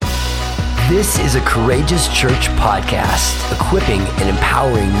This is a Courageous Church podcast, equipping and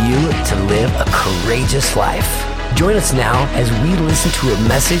empowering you to live a courageous life. Join us now as we listen to a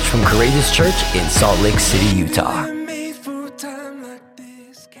message from Courageous Church in Salt Lake City, Utah.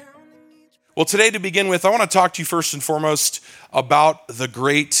 Well, today to begin with, I want to talk to you first and foremost about the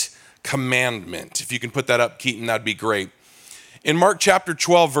Great Commandment. If you can put that up, Keaton, that'd be great. In Mark chapter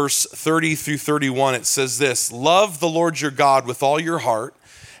 12, verse 30 through 31, it says this: "Love the Lord your God with all your heart,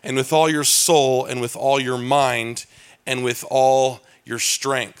 and with all your soul, and with all your mind, and with all your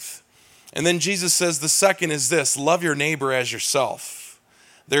strength." And then Jesus says the second is this: love your neighbor as yourself.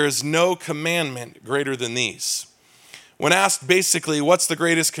 There is no commandment greater than these. When asked basically, what's the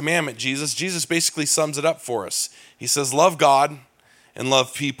greatest commandment, Jesus basically sums it up for us. He says, love God and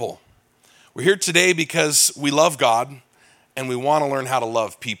love people. We're here today because we love God and we want to learn how to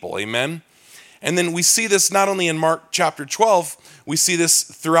love people, amen? And then we see this not only in Mark chapter 12, we see this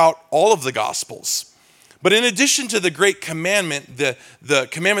throughout all of the Gospels. But in addition to the great commandment, the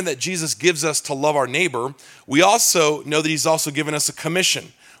commandment that Jesus gives us to love our neighbor, we also know that he's also given us a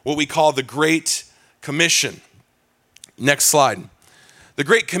commission, what we call the Great Commission. Next slide. The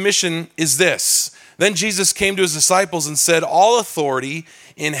Great Commission is this: then Jesus came to his disciples and said, all authority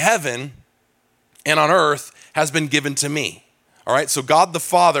in heaven and on earth has been given to me. All right, so God the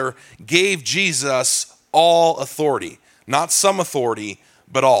Father gave Jesus all authority, not some authority,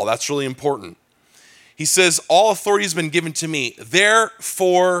 but all. That's really important. He says, all authority has been given to me,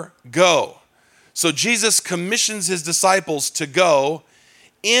 therefore go. So Jesus commissions his disciples to go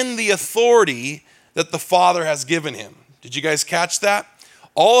in the authority that the Father has given him. Did you guys catch that?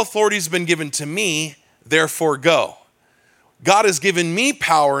 All authority has been given to me, therefore go. God has given me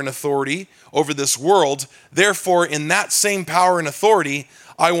power and authority over this world. Therefore, in that same power and authority,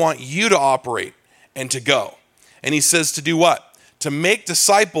 I want you to operate and to go. And he says to do what? To make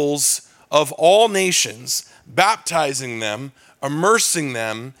disciples of all nations, baptizing them, immersing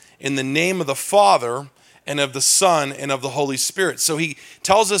them in the name of the Father and of the Son and of the Holy Spirit. So he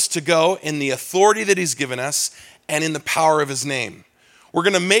tells us to go in the authority that he's given us and in the power of his name. We're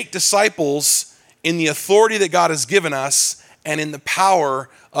going to make disciples in the authority that God has given us and in the power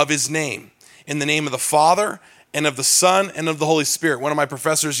of his name, in the name of the Father and of the Son and of the Holy Spirit. One of my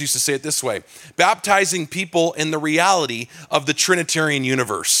professors used to say it this way: baptizing people in the reality of the Trinitarian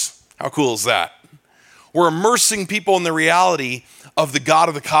universe. How cool is that? We're immersing people in the reality of the God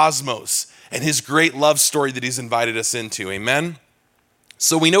of the cosmos and his great love story that he's invited us into. Amen?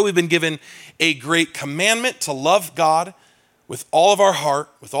 So we know we've been given a great commandment to love God with all of our heart,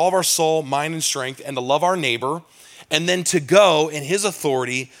 with all of our soul, mind, and strength, and to love our neighbor, and then to go in his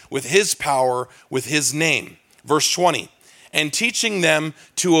authority, with his power, with his name. Verse 20, and teaching them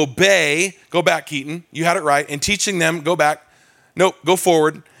to obey, go back, Keaton, you had it right, and teaching them, go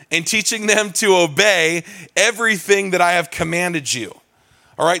forward, and teaching them to obey everything that I have commanded you.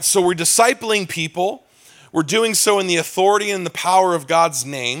 All right, so we're discipling people, we're doing so in the authority and the power of God's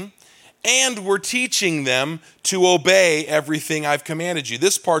name, and we're teaching them to obey everything I've commanded you.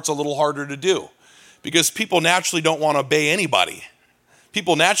 This part's a little harder to do, because people naturally don't want to obey anybody.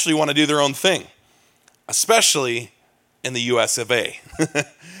 People naturally want to do their own thing, especially in the US of A.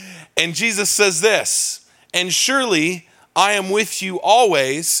 And Jesus says this: and surely I am with you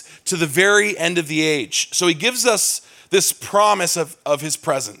always to the very end of the age. So he gives us this promise of his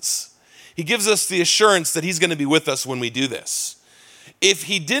presence. He gives us the assurance that he's going to be with us when we do this. If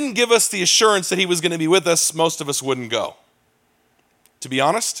he didn't give us the assurance that he was going to be with us, most of us wouldn't go. To be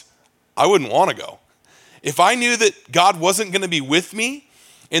honest, I wouldn't want to go. If I knew that God wasn't going to be with me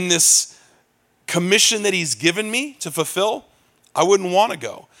in this commission that he's given me to fulfill, I wouldn't want to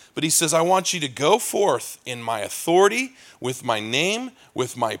go. But he says, I want you to go forth in my authority, with my name,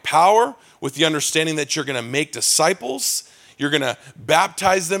 with my power, with the understanding that you're going to make disciples. You're going to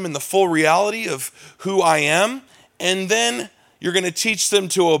baptize them in the full reality of who I am. And then you're going to teach them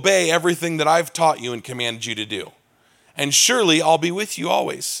to obey everything that I've taught you and commanded you to do. And surely I'll be with you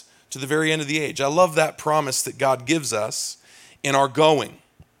always to the very end of the age. I love that promise that God gives us in our going.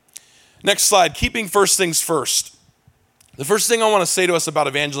 Next slide, keeping first things first. The first thing I want to say to us about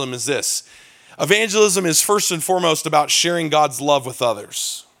evangelism is this: evangelism is first and foremost about sharing God's love with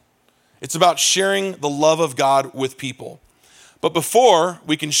others. It's about sharing the love of God with people. But before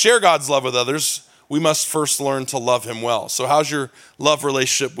we can share God's love with others, we must first learn to love him well. So how's your love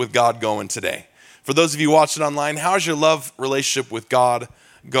relationship with God going today? For those of you watching online, how's your love relationship with God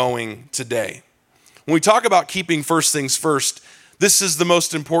going today? When we talk about keeping first things first, this is the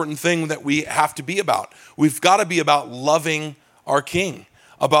most important thing that we have to be about. We've got to be about loving our King,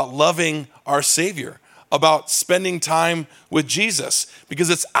 about loving our Savior, about spending time with Jesus because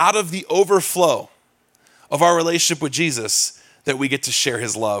it's out of the overflow of our relationship with Jesus that we get to share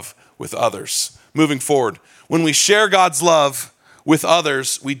his love with others. Moving forward, when we share God's love with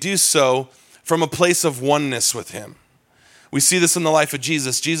others, we do so from a place of oneness with him. We see this in the life of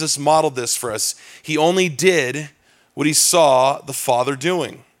Jesus. Jesus modeled this for us. He only did what he saw the Father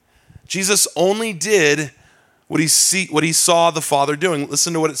doing. Jesus only did what he saw the Father doing.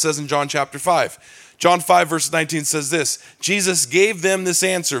 Listen to what it says in John chapter 5. John 5 verse 19 says this, Jesus gave them this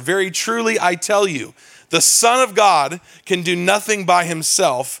answer, very truly I tell you, the Son of God can do nothing by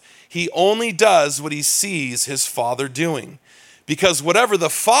himself. He only does what he sees his Father doing. Because whatever the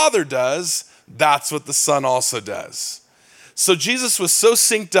Father does, that's what the Son also does. So Jesus was so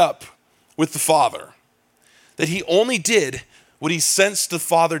synced up with the Father that he only did what he sensed the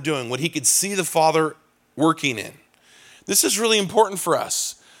Father doing, what he could see the Father working in. This is really important for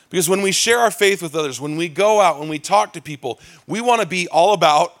us because when we share our faith with others, when we go out, when we talk to people, we want to be all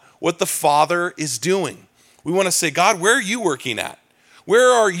about what the Father is doing. We want to say, God, where are you working at?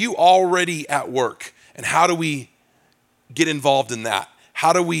 Where are you already at work? And how do we get involved in that?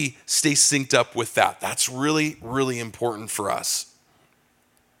 How do we stay synced up with that? That's really, really important for us.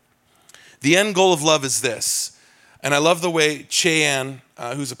 The end goal of love is this, and I love the way Cheyenne,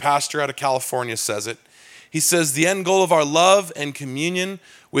 who's a pastor out of California, says it. He says, the end goal of our love and communion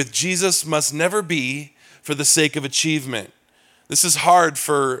with Jesus must never be for the sake of achievement. This is hard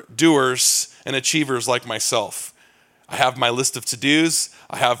for doers and achievers like myself. I have my list of to-dos,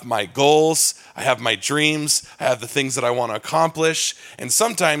 I have my goals, I have my dreams, I have the things that I want to accomplish, and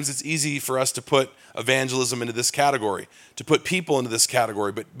sometimes it's easy for us to put evangelism into this category, to put people into this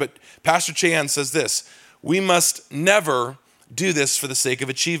category, but Pastor Cheyenne says this, we must never do this for the sake of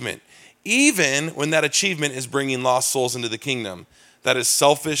achievement, even when that achievement is bringing lost souls into the kingdom. That is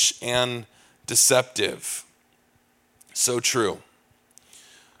selfish and deceptive. So true.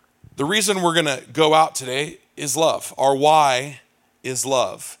 The reason we're going to go out today is love. Our why is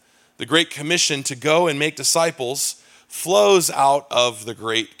love. The Great Commission to go and make disciples flows out of the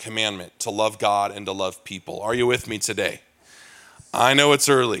Great Commandment to love God and to love people. Are you with me today? I know it's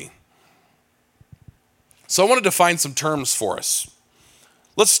early. So I want to define some terms for us.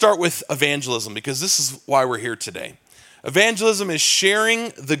 Let's start with evangelism because this is why we're here today. Evangelism is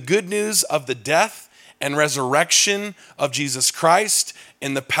sharing the good news of the death and resurrection of Jesus Christ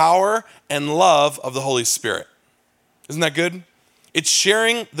in the power and love of the Holy Spirit. Isn't that good? It's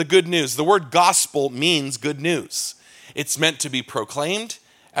sharing the good news. The word gospel means good news. It's meant to be proclaimed.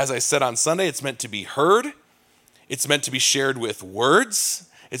 As I said on Sunday, it's meant to be heard. It's meant to be shared with words.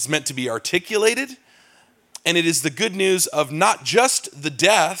 It's meant to be articulated. And it is the good news of not just the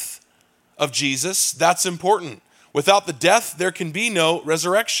death of Jesus. That's important. Without the death, there can be no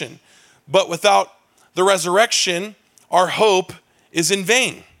resurrection. But without the resurrection, our hope is in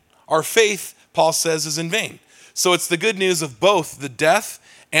vain. Our faith, Paul says, is in vain. So it's the good news of both the death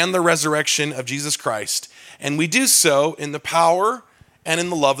and the resurrection of Jesus Christ. And we do so in the power and in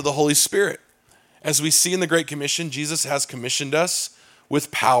the love of the Holy Spirit. As we see in the Great Commission, Jesus has commissioned us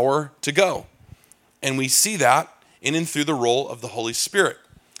with power to go. And we see that in and through the role of the Holy Spirit.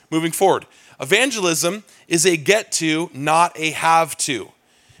 Moving forward, evangelism is a get to, not a have to.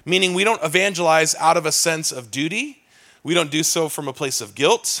 Meaning we don't evangelize out of a sense of duty. We don't do so from a place of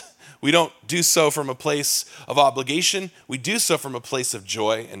guilt. We don't do so from a place of obligation. We do so from a place of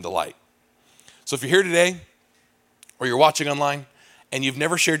joy and delight. So if you're here today or you're watching online and you've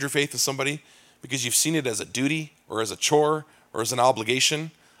never shared your faith with somebody because you've seen it as a duty or as a chore or as an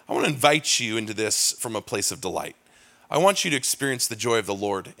obligation, I want to invite you into this from a place of delight. I want you to experience the joy of the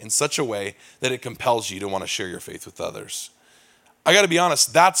Lord in such a way that it compels you to want to share your faith with others. I got to be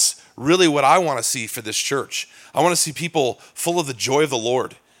honest, that's really what I want to see for this church. I want to see people full of the joy of the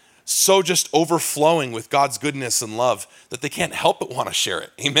Lord, so just overflowing with God's goodness and love that they can't help but want to share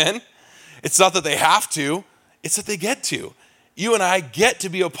it. Amen? It's not that they have to, it's that they get to. You and I get to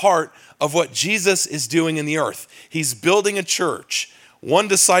be a part of what Jesus is doing in the earth. He's building a church, one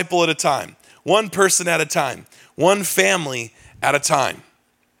disciple at a time, one person at a time, one family at a time.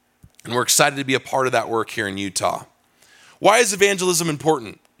 And we're excited to be a part of that work here in Utah. Why is evangelism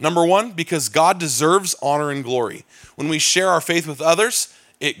important? Number one, because God deserves honor and glory. When we share our faith with others,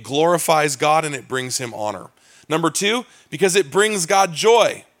 it glorifies God and it brings him honor. Number two, because it brings God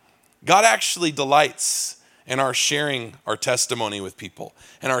joy. God actually delights in our sharing our testimony with people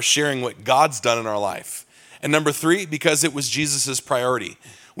and our sharing what God's done in our life. And number three, because it was Jesus's priority.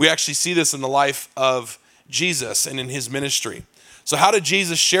 We actually see this in the life of Jesus and in his ministry. So how did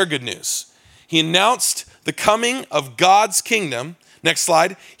Jesus share good news? He announced the coming of God's kingdom. Next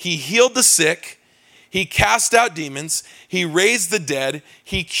slide. He healed the sick. He cast out demons. He raised the dead.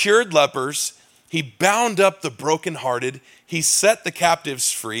 He cured lepers. He bound up the brokenhearted. He set the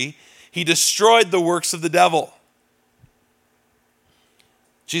captives free. He destroyed the works of the devil.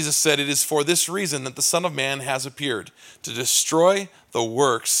 Jesus said, "It is for this reason that the Son of Man has appeared, to destroy the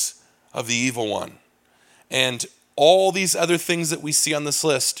works of the evil one." And all these other things that we see on this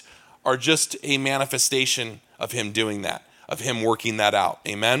list are just a manifestation of him doing that, of him working that out.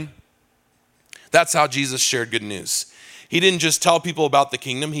 Amen? That's how Jesus shared good news. He didn't just tell people about the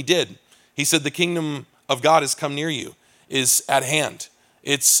kingdom, he did. He said the kingdom of God has come near you, is at hand.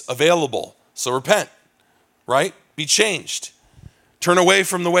 It's available. So repent, right? Be changed. Turn away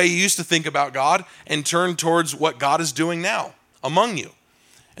from the way you used to think about God and turn towards what God is doing now among you.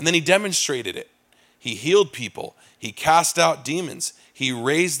 And then he demonstrated it. He healed people. He cast out demons. He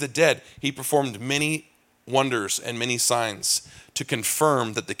raised the dead. He performed many wonders and many signs to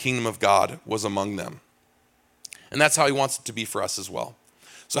confirm that the kingdom of God was among them. And that's how he wants it to be for us as well.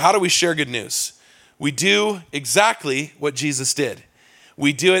 So how do we share good news? We do exactly what Jesus did.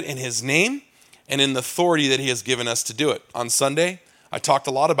 We do it in his name and in the authority that he has given us to do it. On Sunday, I talked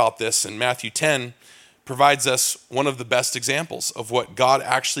a lot about this, and Matthew 10 provides us one of the best examples of what God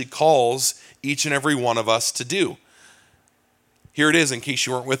actually calls each and every one of us to do. Here it is in case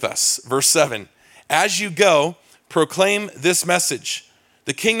you weren't with us. Verse 7, "As you go, proclaim this message.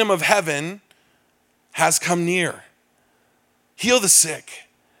 The kingdom of heaven has come near. Heal the sick,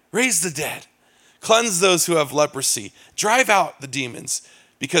 raise the dead, cleanse those who have leprosy, drive out the demons,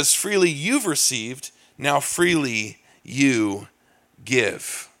 because freely you've received, now freely you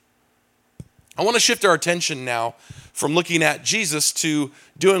give." I want to shift our attention now from looking at Jesus to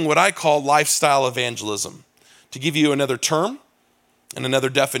doing what I call lifestyle evangelism. To give you another term and another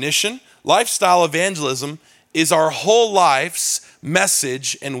definition, lifestyle evangelism is our whole life's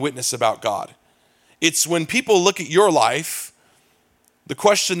message and witness about God. It's when people look at your life, the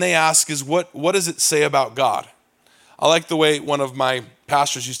question they ask is, what does it say about God? I like the way one of my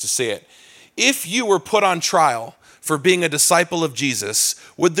pastors used to say it. If you were put on trial for being a disciple of Jesus,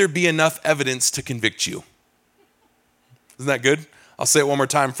 would there be enough evidence to convict you? Isn't that good? I'll say it one more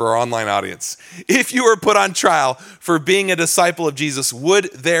time for our online audience. If you were put on trial for being a disciple of Jesus,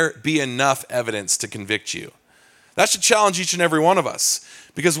 would there be enough evidence to convict you? That should challenge each and every one of us,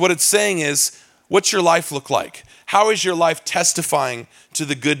 because what it's saying is, what's your life look like? How is your life testifying to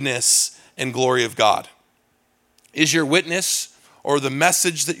the goodness and glory of God? Is your witness or the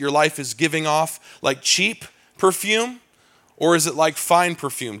message that your life is giving off like cheap perfume, or is it like fine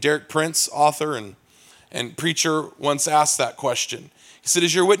perfume? Derek Prince, author and preacher, once asked that question. He said,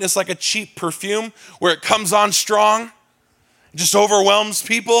 is your witness like a cheap perfume where it comes on strong, just overwhelms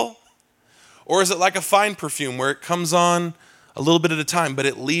people? Or is it like a fine perfume where it comes on a little bit at a time, but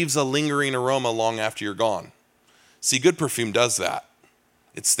it leaves a lingering aroma long after you're gone? See, good perfume does that.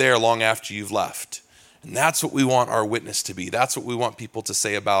 It's there long after you've left. And that's what we want our witness to be. That's what we want people to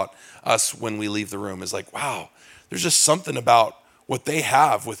say about us when we leave the room, is like, wow, there's just something about what they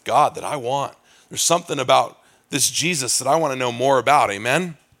have with God that I want. There's something about this Jesus that I want to know more about.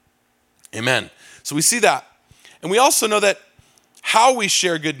 Amen? Amen. So we see that. And we also know that how we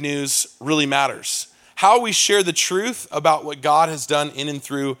share good news really matters. How we share the truth about what God has done in and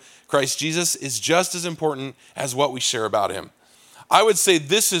through Christ Jesus is just as important as what we share about him. I would say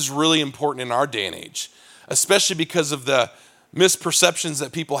this is really important in our day and age, especially because of the misperceptions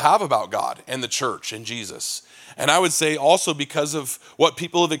that people have about God and the church and Jesus. And I would say also because of what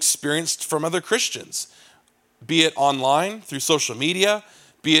people have experienced from other Christians, be it online through social media,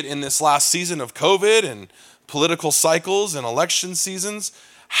 be it in this last season of COVID and political cycles and election seasons.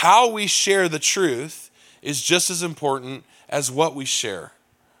 How we share the truth is just as important as what we share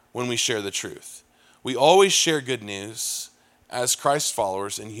when we share the truth. We always share good news as Christ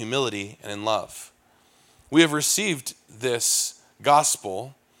followers in humility and in love. We have received this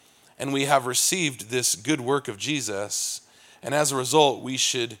gospel and we have received this good work of Jesus, and as a result, we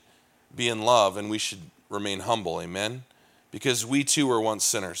should be in love and we should remain humble, amen? Because we too were once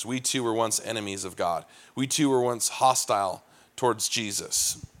sinners. We too were once enemies of God. We too were once hostile towards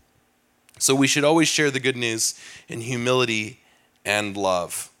Jesus. So we should always share the good news in humility and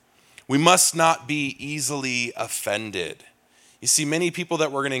love. We must not be easily offended. You see, many people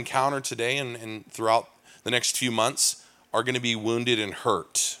that we're going to encounter today and throughout the next few months are going to be wounded and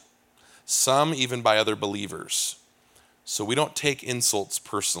hurt. Some even by other believers. So we don't take insults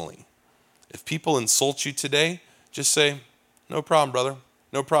personally. If people insult you today, just say, no problem, brother.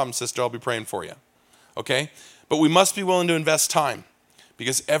 No problem, sister. I'll be praying for you. Okay? But we must be willing to invest time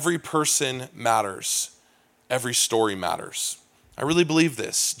because every person matters. Every story matters. I really believe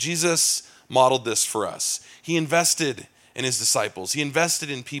this. Jesus modeled this for us. He invested in his disciples. He invested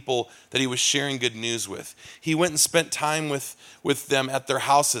in people that he was sharing good news with. He went and spent time with them at their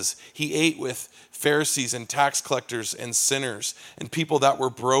houses. He ate with Pharisees and tax collectors and sinners and people that were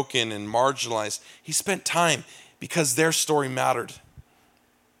broken and marginalized. He spent time because their story mattered.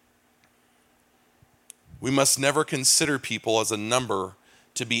 We must never consider people as a number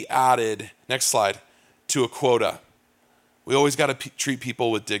to be added, next slide, to a quota. We always got to treat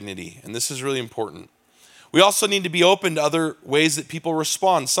people with dignity, and this is really important. We also need to be open to other ways that people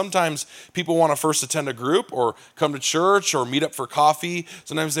respond. Sometimes people want to first attend a group or come to church or meet up for coffee.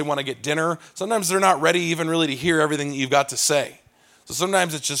 Sometimes they want to get dinner. Sometimes they're not ready even really to hear everything that you've got to say. So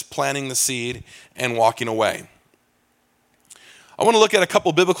sometimes it's just planting the seed and walking away. I want to look at a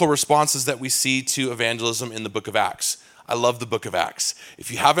couple biblical responses that we see to evangelism in the book of Acts. I love the book of Acts. If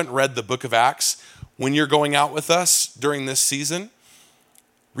you haven't read the book of Acts, when you're going out with us during this season,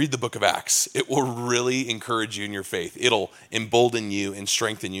 read the book of Acts. It will really encourage you in your faith. It'll embolden you and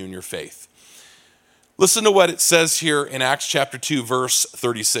strengthen you in your faith. Listen to what it says here in Acts chapter 2, verse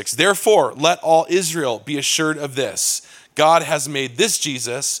 36. Therefore, let all Israel be assured of this. God has made this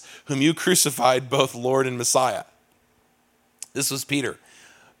Jesus, whom you crucified, both Lord and Messiah. This was Peter.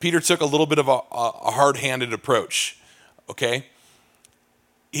 Peter took a little bit of a hard-handed approach, okay?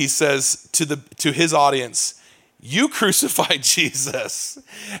 He says to his audience, you crucified Jesus.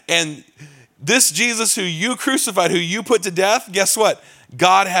 And this Jesus who you crucified, who you put to death, guess what?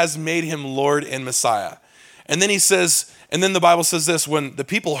 God has made him Lord and Messiah. And then he says, and then the Bible says this, when the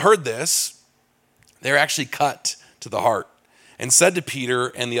people heard this, they're actually cut to the heart and said to Peter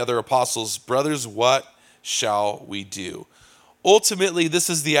and the other apostles, brothers, what shall we do? Ultimately, this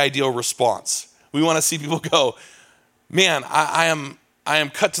is the ideal response. We want to see people go, man, I am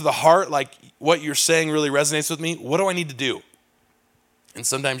cut to the heart, like what you're saying really resonates with me. What do I need to do? And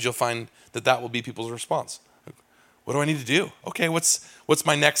sometimes you'll find that will be people's response. What do I need to do? Okay, what's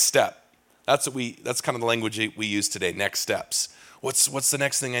my next step? That's kind of the language we use today, next steps. What's the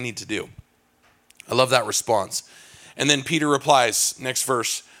next thing I need to do? I love that response. And then Peter replies, next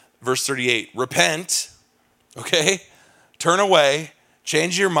verse 38, repent, okay? Turn away,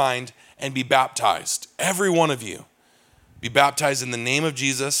 change your mind, and be baptized, every one of you. Be baptized in the name of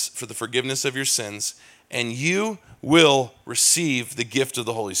Jesus for the forgiveness of your sins, and you will receive the gift of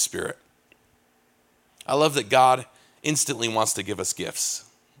the Holy Spirit. I love that God instantly wants to give us gifts.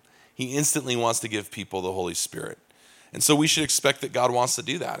 He instantly wants to give people the Holy Spirit. And so we should expect that God wants to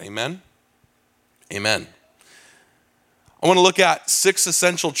do that. Amen? Amen. I want to look at 6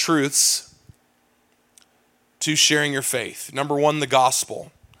 essential truths to sharing your faith. Number 1, the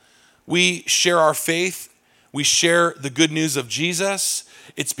gospel. We share our faith. We share the good news of Jesus.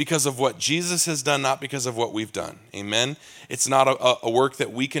 It's because of what Jesus has done, not because of what we've done. Amen? It's not a work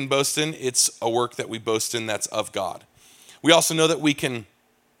that we can boast in. It's a work that we boast in that's of God. We also know that we can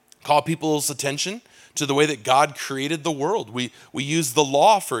call people's attention to the way that God created the world. We use the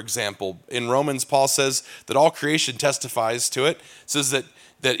law, for example. In Romans, Paul says that all creation testifies to it. It says that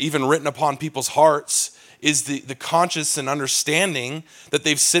even written upon people's hearts is the conscious and understanding that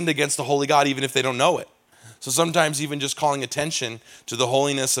they've sinned against the holy God, even if they don't know it. So sometimes even just calling attention to the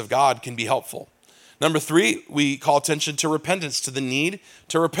holiness of God can be helpful. Number 3, we call attention to repentance, to the need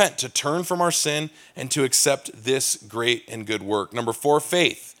to repent, to turn from our sin and to accept this great and good work. Number 4,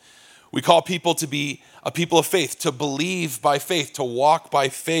 faith. We call people to be a people of faith, to believe by faith, to walk by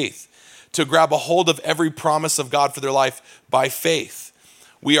faith, to grab a hold of every promise of God for their life by faith.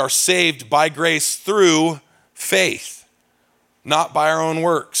 We are saved by grace through faith, not by our own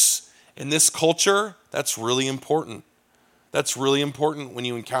works. In this culture, that's really important. That's really important when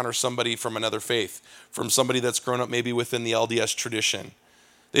you encounter somebody from another faith, from somebody that's grown up maybe within the LDS tradition.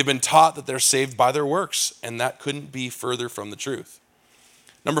 They've been taught that they're saved by their works, and that couldn't be further from the truth.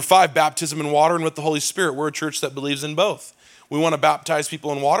 Number 5, baptism in water and with the Holy Spirit. We're a church that believes in both. We want to baptize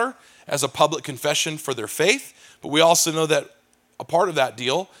people in water as a public confession for their faith, but we also know that a part of that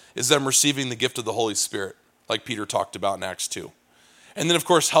deal is them receiving the gift of the Holy Spirit, like Peter talked about in Acts 2. And then, of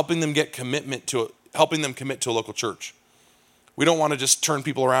course, helping them commit to a local church. We don't want to just turn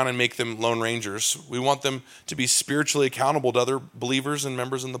people around and make them lone rangers. We want them to be spiritually accountable to other believers and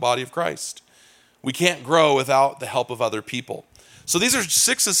members in the body of Christ. We can't grow without the help of other people. So these are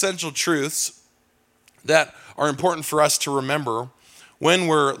 6 essential truths that are important for us to remember when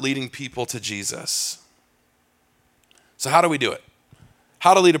we're leading people to Jesus. So how do we do it?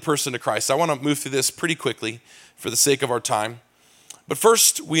 How to lead a person to Christ. I want to move through this pretty quickly for the sake of our time. But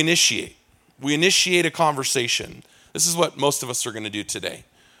first, we initiate. We initiate a conversation. This is what most of us are going to do today.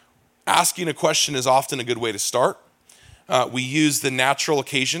 Asking a question is often a good way to start. We use the natural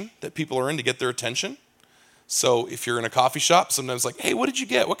occasion that people are in to get their attention. So if you're in a coffee shop, sometimes like, hey, what did you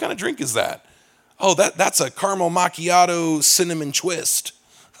get? What kind of drink is that? Oh, that's a caramel macchiato cinnamon twist.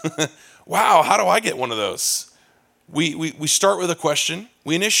 Wow, how do I get one of those? We start with a question,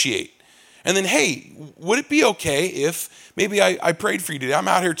 we initiate. And then, hey, would it be okay if maybe I prayed for you today? I'm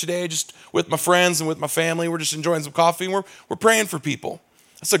out here today just with my friends and with my family. We're just enjoying some coffee and we're praying for people.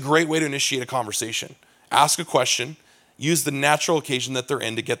 That's a great way to initiate a conversation. Ask a question. Use the natural occasion that they're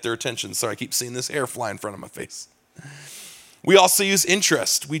in to get their attention. Sorry, I keep seeing this hair fly in front of my face. We also use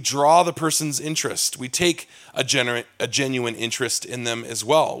interest. We draw the person's interest. We take a genuine interest in them as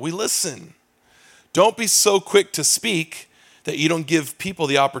well. We listen. Don't be so quick to speak that you don't give people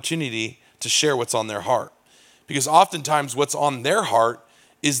the opportunity to share what's on their heart. Because oftentimes what's on their heart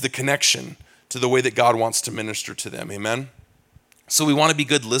is the connection to the way that God wants to minister to them. Amen? So we want to be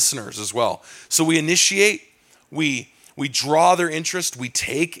good listeners as well. So we initiate, we draw their interest, we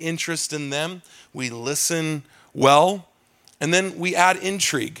take interest in them, we listen well, and then we add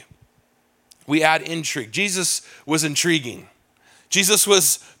intrigue. We add intrigue. Jesus was intriguing. Jesus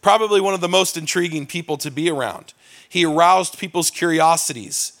was probably one of the most intriguing people to be around. He aroused people's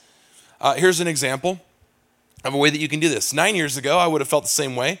curiosities. Here's an example of a way that you can do this. 9 years ago, I would have felt the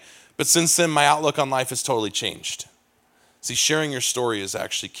same way, but since then, my outlook on life has totally changed. See, sharing your story is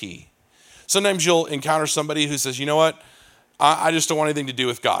actually key. Sometimes you'll encounter somebody who says, you know what, I just don't want anything to do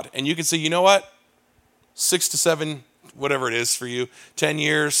with God. And you can say, you know what, 6 to 7, whatever it is for you, 10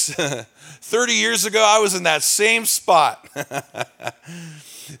 years, 30 years ago, I was in that same spot.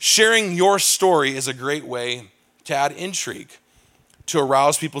 Sharing your story is a great way to add intrigue, to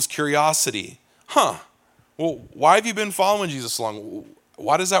arouse people's curiosity. Well, why have you been following Jesus so long?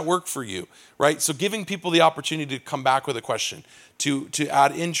 Why does that work for you, right? So giving people the opportunity to come back with a question, to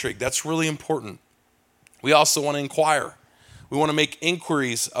add intrigue, that's really important. We also want to inquire. We want to make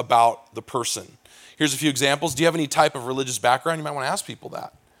inquiries about the person. Here's a few examples. Do you have any type of religious background? You might want to ask people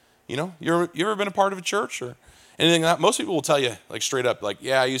that. You know, you ever been a part of a church or anything like that? Most people will tell you like straight up, like,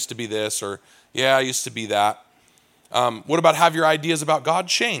 yeah, I used to be this, or yeah, I used to be that. What about, have your ideas about God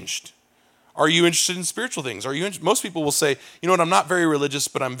changed? Are you interested in spiritual things? Most people will say, you know what, I'm not very religious,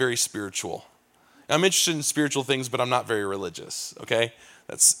 but I'm very spiritual. I'm interested in spiritual things, but I'm not very religious, okay?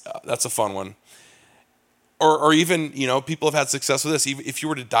 That's a fun one. Or even, you know, people have had success with this. Even if you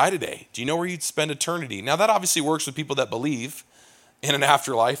were to die today, do you know where you'd spend eternity? Now, that obviously works with people that believe in an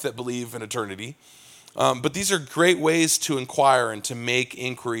afterlife, that believe in eternity. But these are great ways to inquire and to make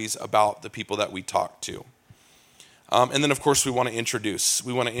inquiries about the people that we talk to. And then, of course, we want to introduce.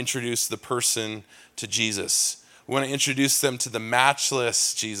 We want to introduce the person to Jesus. We want to introduce them to the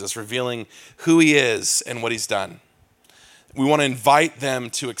matchless Jesus, revealing who he is and what he's done. We want to invite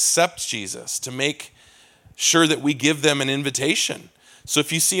them to accept Jesus, to make sure that we give them an invitation. So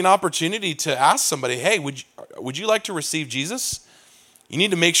if you see an opportunity to ask somebody, hey, would you like to receive Jesus? You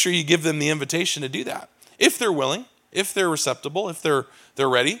need to make sure you give them the invitation to do that. If they're willing, if they're receptible, if they're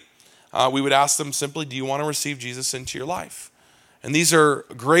ready, we would ask them simply, do you want to receive Jesus into your life? And these are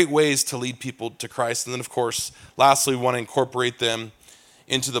great ways to lead people to Christ. And then, of course, lastly, we want to incorporate them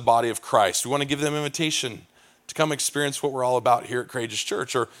into the body of Christ. We want to give them invitation to come experience what we're all about here at Courageous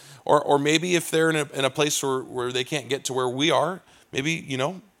Church. Or maybe if they're in a place where they can't get to where we are, maybe, you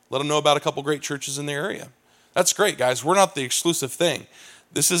know, let them know about a couple great churches in their area. That's great, guys. We're not the exclusive thing.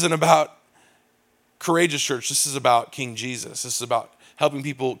 This isn't about Courageous Church. This is about King Jesus. This is about helping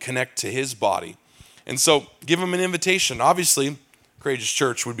people connect to his body. And so give them an invitation. Obviously, Courageous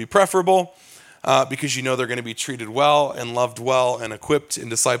Church would be preferable because you know they're going to be treated well and loved well and equipped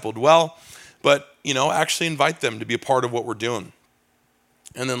and discipled well. But, you know, actually invite them to be a part of what we're doing.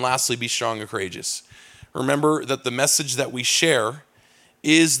 And then lastly, be strong and courageous. Remember that the message that we share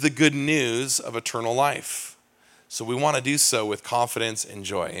is the good news of eternal life. So we want to do so with confidence and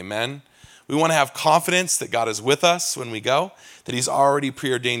joy. Amen? We want to have confidence that God is with us when we go, that he's already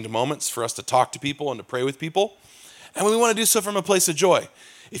preordained moments for us to talk to people and to pray with people. And we want to do so from a place of joy.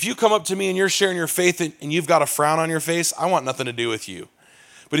 If you come up to me and you're sharing your faith and you've got a frown on your face, I want nothing to do with you.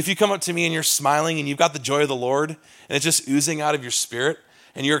 But if you come up to me and you're smiling and you've got the joy of the Lord and it's just oozing out of your spirit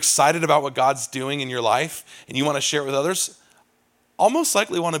and you're excited about what God's doing in your life and you want to share it with others, I'll most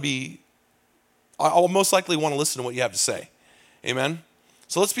likely want to listen to what you have to say. Amen?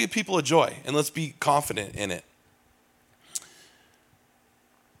 So let's be a people of joy and let's be confident in it.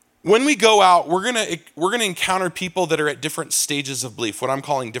 When we go out, we're gonna encounter people that are at different stages of belief, what I'm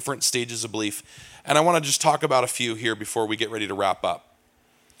calling different stages of belief. And I want to just talk about a few here before we get ready to wrap up.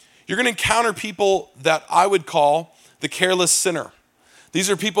 You're going to encounter people that I would call the careless sinner. These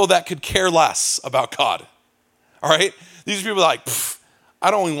are people that could care less about God. all right? These are people like,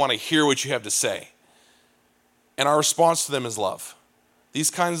 I don't even want to hear what you have to say. And our response to them is love. These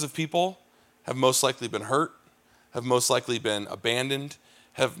kinds of people have most likely been hurt, have most likely been abandoned,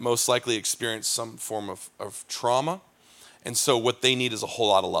 have most likely experienced some form of trauma. And so what they need is a whole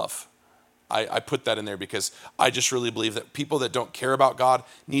lot of love. I put that in there because I just really believe that people that don't care about God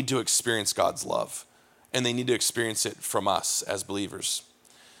need to experience God's love. And they need to experience it from us as believers.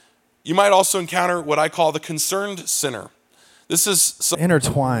 You might also encounter what I call the concerned sinner. This is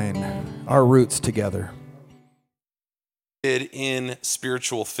intertwine our roots together in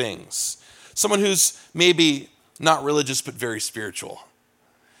spiritual things. Someone who's maybe not religious but very spiritual.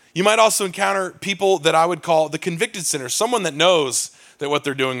 You might also encounter people that I would call the convicted sinner, someone that knows that what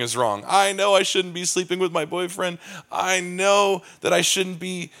they're doing is wrong. I know I shouldn't be sleeping with my boyfriend. I know that I shouldn't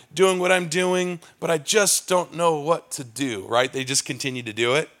be doing what I'm doing, but I just don't know what to do, right? They just continue to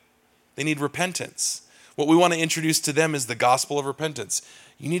do it. They need repentance. What we want to introduce to them is the gospel of repentance.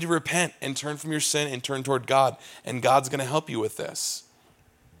 You need to repent and turn from your sin and turn toward God, and God's going to help you with this.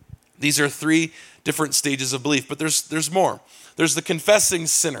 These are 3 different stages of belief, but there's more. There's the confessing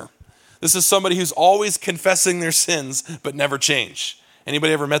sinner. This is somebody who's always confessing their sins but never change.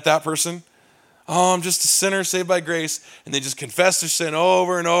 Anybody ever met that person? Oh, I'm just a sinner saved by grace. And they just confess their sin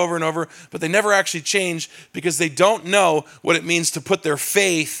over and over and over, but they never actually change because they don't know what it means to put their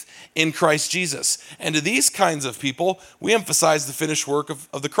faith in Christ Jesus. And to these kinds of people, we emphasize the finished work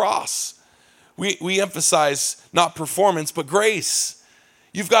of the cross. We emphasize not performance, but grace.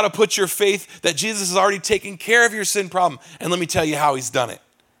 You've got to put your faith that Jesus has already taken care of your sin problem. And let me tell you how he's done it,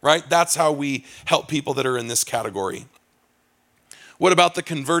 right? That's how we help people that are in this category. What about the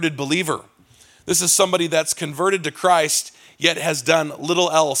converted believer? This is somebody that's converted to Christ, yet has done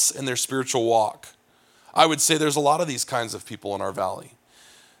little else in their spiritual walk. I would say there's a lot of these kinds of people in our valley.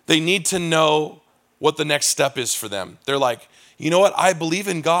 They need to know what the next step is for them. They're like, you know what? I believe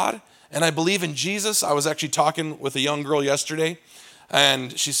in God and I believe in Jesus. I was actually talking with a young girl yesterday,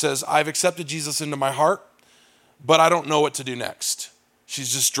 and she says, I've accepted Jesus into my heart, but I don't know what to do next.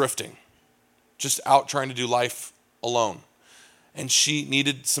 She's just drifting, just out trying to do life alone. And she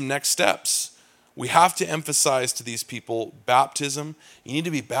needed some next steps. We have to emphasize to these people baptism. You need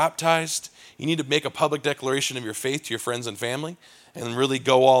to be baptized. You need to make a public declaration of your faith to your friends and family and really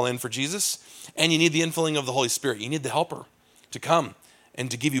go all in for Jesus. And you need the infilling of the Holy Spirit. You need the helper to come and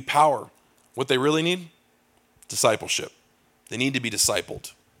to give you power. What they really need? Discipleship. They need to be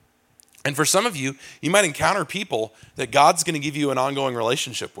discipled. And for some of you, you might encounter people that God's going to give you an ongoing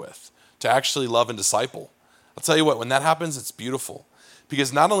relationship with to actually love and disciple. I'll tell you what, when that happens, it's beautiful.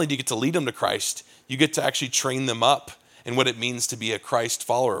 Because not only do you get to lead them to Christ, you get to actually train them up in what it means to be a Christ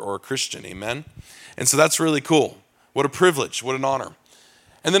follower or a Christian, amen? And so that's really cool. What a privilege, what an honor.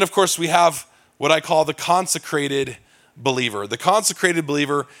 And then, of course, we have what I call the consecrated believer. The consecrated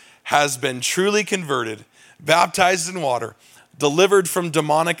believer has been truly converted, baptized in water, delivered from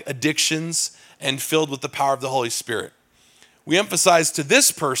demonic addictions, and filled with the power of the Holy Spirit. We emphasize to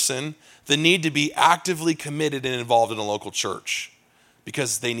this person the need to be actively committed and involved in a local church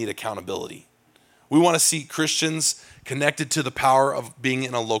because they need accountability. We want to see Christians connected to the power of being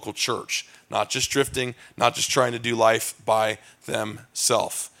in a local church, not just drifting, not just trying to do life by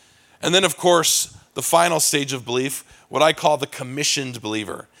themselves. And then, of course, the final stage of belief, what I call the commissioned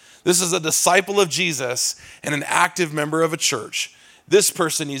believer. This is a disciple of Jesus and an active member of a church. This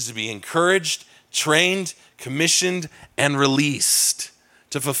person needs to be encouraged, trained, commissioned, and released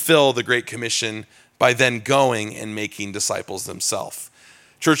to fulfill the Great Commission by then going and making disciples themselves.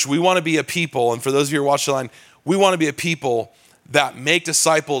 Church, we want to be a people, and for those of you who are watching online, we want to be a people that make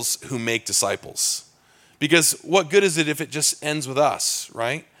disciples who make disciples. Because what good is it if it just ends with us,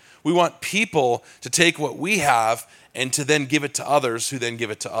 right? We want people to take what we have and to then give it to others who then give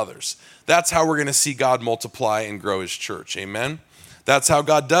it to others. That's how we're going to see God multiply and grow his church, amen? That's how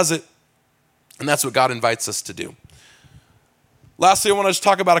God does it, and that's what God invites us to do. Lastly, I want to just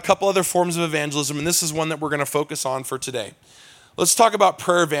talk about a couple other forms of evangelism, and this is one that we're going to focus on for today. Let's talk about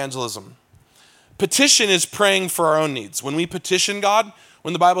prayer evangelism. Petition is praying for our own needs. When we petition God,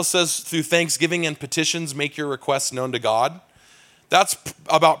 when the Bible says through thanksgiving and petitions, make your requests known to God, that's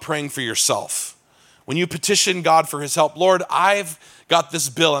about praying for yourself. When you petition God for his help, Lord, I've got this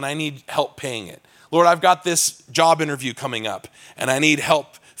bill and I need help paying it. Lord, I've got this job interview coming up and I need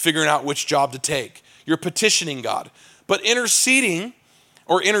help figuring out which job to take. You're petitioning God. But interceding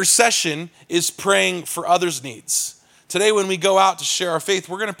or intercession is praying for others' needs. Today, when we go out to share our faith,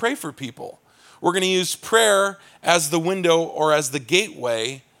 we're going to pray for people. We're going to use prayer as the window or as the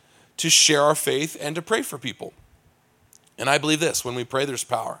gateway to share our faith and to pray for people. And I believe this, when we pray, there's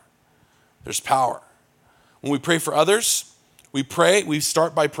power. There's power. When we pray for others, we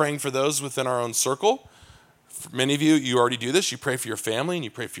start by praying for those within our own circle. For many of you already do this. You pray for your family and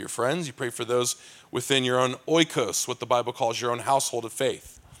you pray for your friends. You pray for those within your own oikos, what the Bible calls your own household of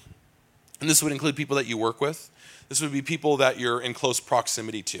faith. And this would include people that you work with. This would be people that you're in close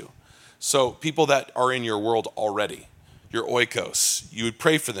proximity to. So people that are in your world already, your oikos. You would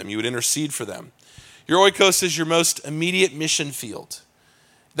pray for them. You would intercede for them. Your oikos is your most immediate mission field.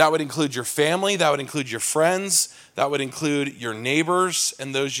 That would include your family. That would include your friends. That would include your neighbors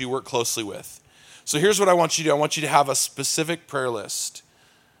and those you work closely with. So here's what I want you to do. I want you to have a specific prayer list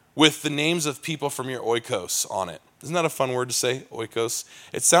with the names of people from your oikos on it. Isn't that a fun word to say, oikos?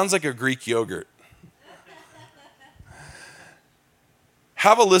 It sounds like a Greek yogurt.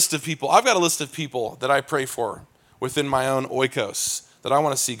 Have a list of people. I've got a list of people that I pray for within my own oikos that I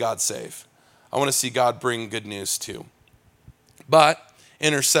want to see God save. I want to see God bring good news to. But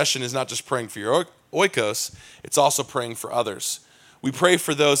intercession is not just praying for your oikos, it's also praying for others. We pray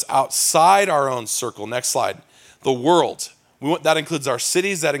for those outside our own circle. Next slide. The world. That includes our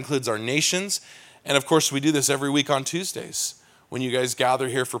cities, that includes our nations. And of course, we do this every week on Tuesdays. When you guys gather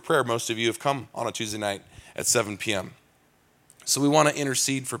here for prayer, most of you have come on a Tuesday night at 7 p.m. So we want to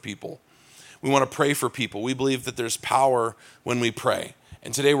intercede for people. We want to pray for people. We believe that there's power when we pray.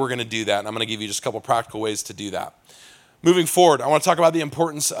 And today we're going to do that. And I'm going to give you just a couple practical ways to do that. Moving forward, I want to talk about the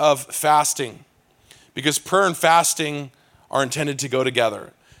importance of fasting. Because prayer and fasting are intended to go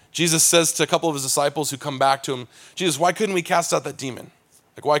together. Jesus says to a couple of his disciples who come back to him, Jesus, why couldn't we cast out that demon?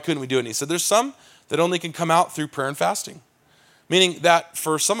 Like, why couldn't we do it? And he said, there's some that only can come out through prayer and fasting. Meaning that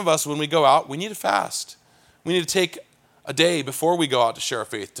for some of us, when we go out, we need to fast. We need to take a day before we go out to share our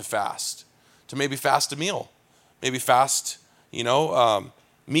faith to fast. To maybe fast a meal. Maybe fast,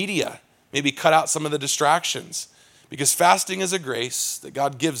 media. Maybe cut out some of the distractions. Because fasting is a grace that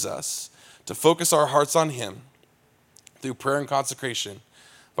God gives us to focus our hearts on him through prayer and consecration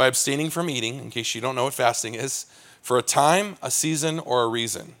by abstaining from eating, in case you don't know what fasting is, for a time, a season, or a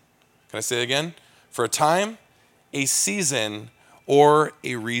reason. Can I say it again? For a time, a season, or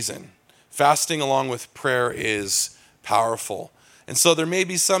a reason. Fasting along with prayer is powerful. And so there may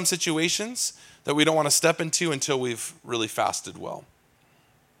be some situations that we don't want to step into until we've really fasted well.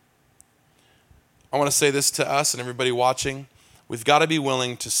 I want to say this to us and everybody watching. We've got to be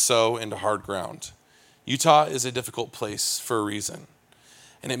willing to sow into hard ground. Utah is a difficult place for a reason.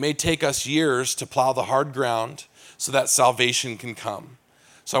 And it may take us years to plow the hard ground so that salvation can come.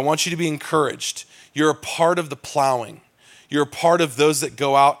 So I want you to be encouraged. You're a part of the plowing. You're a part of those that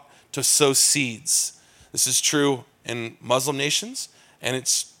go out to sow seeds. This is true in Muslim nations, and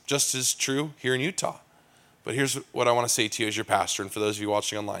it's just as true here in Utah. But here's what I want to say to you as your pastor, and for those of you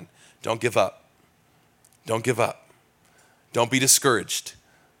watching online. Don't give up. Don't give up. Don't be discouraged.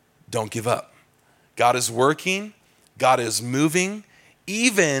 Don't give up. God is working. God is moving,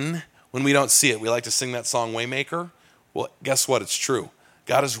 even when we don't see it. We like to sing that song, Waymaker. Well, guess what? It's true.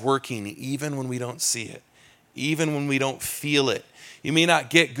 God is working even when we don't see it, even when we don't feel it. You may not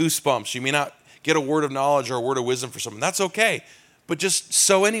get goosebumps. You may not get a word of knowledge or a word of wisdom for someone. That's okay. But just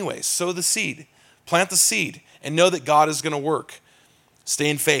sow anyways. Sow the seed. Plant the seed and know that God is going to work. Stay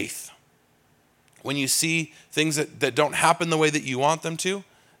in faith. When you see things that don't happen the way that you want them to,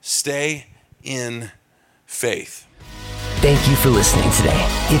 stay in faith. Thank you for listening today.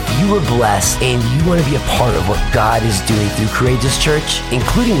 If you were blessed and you want to be a part of what God is doing through Courageous Church,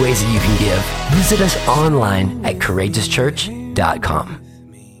 including ways that you can give, visit us online at courageouschurch.com.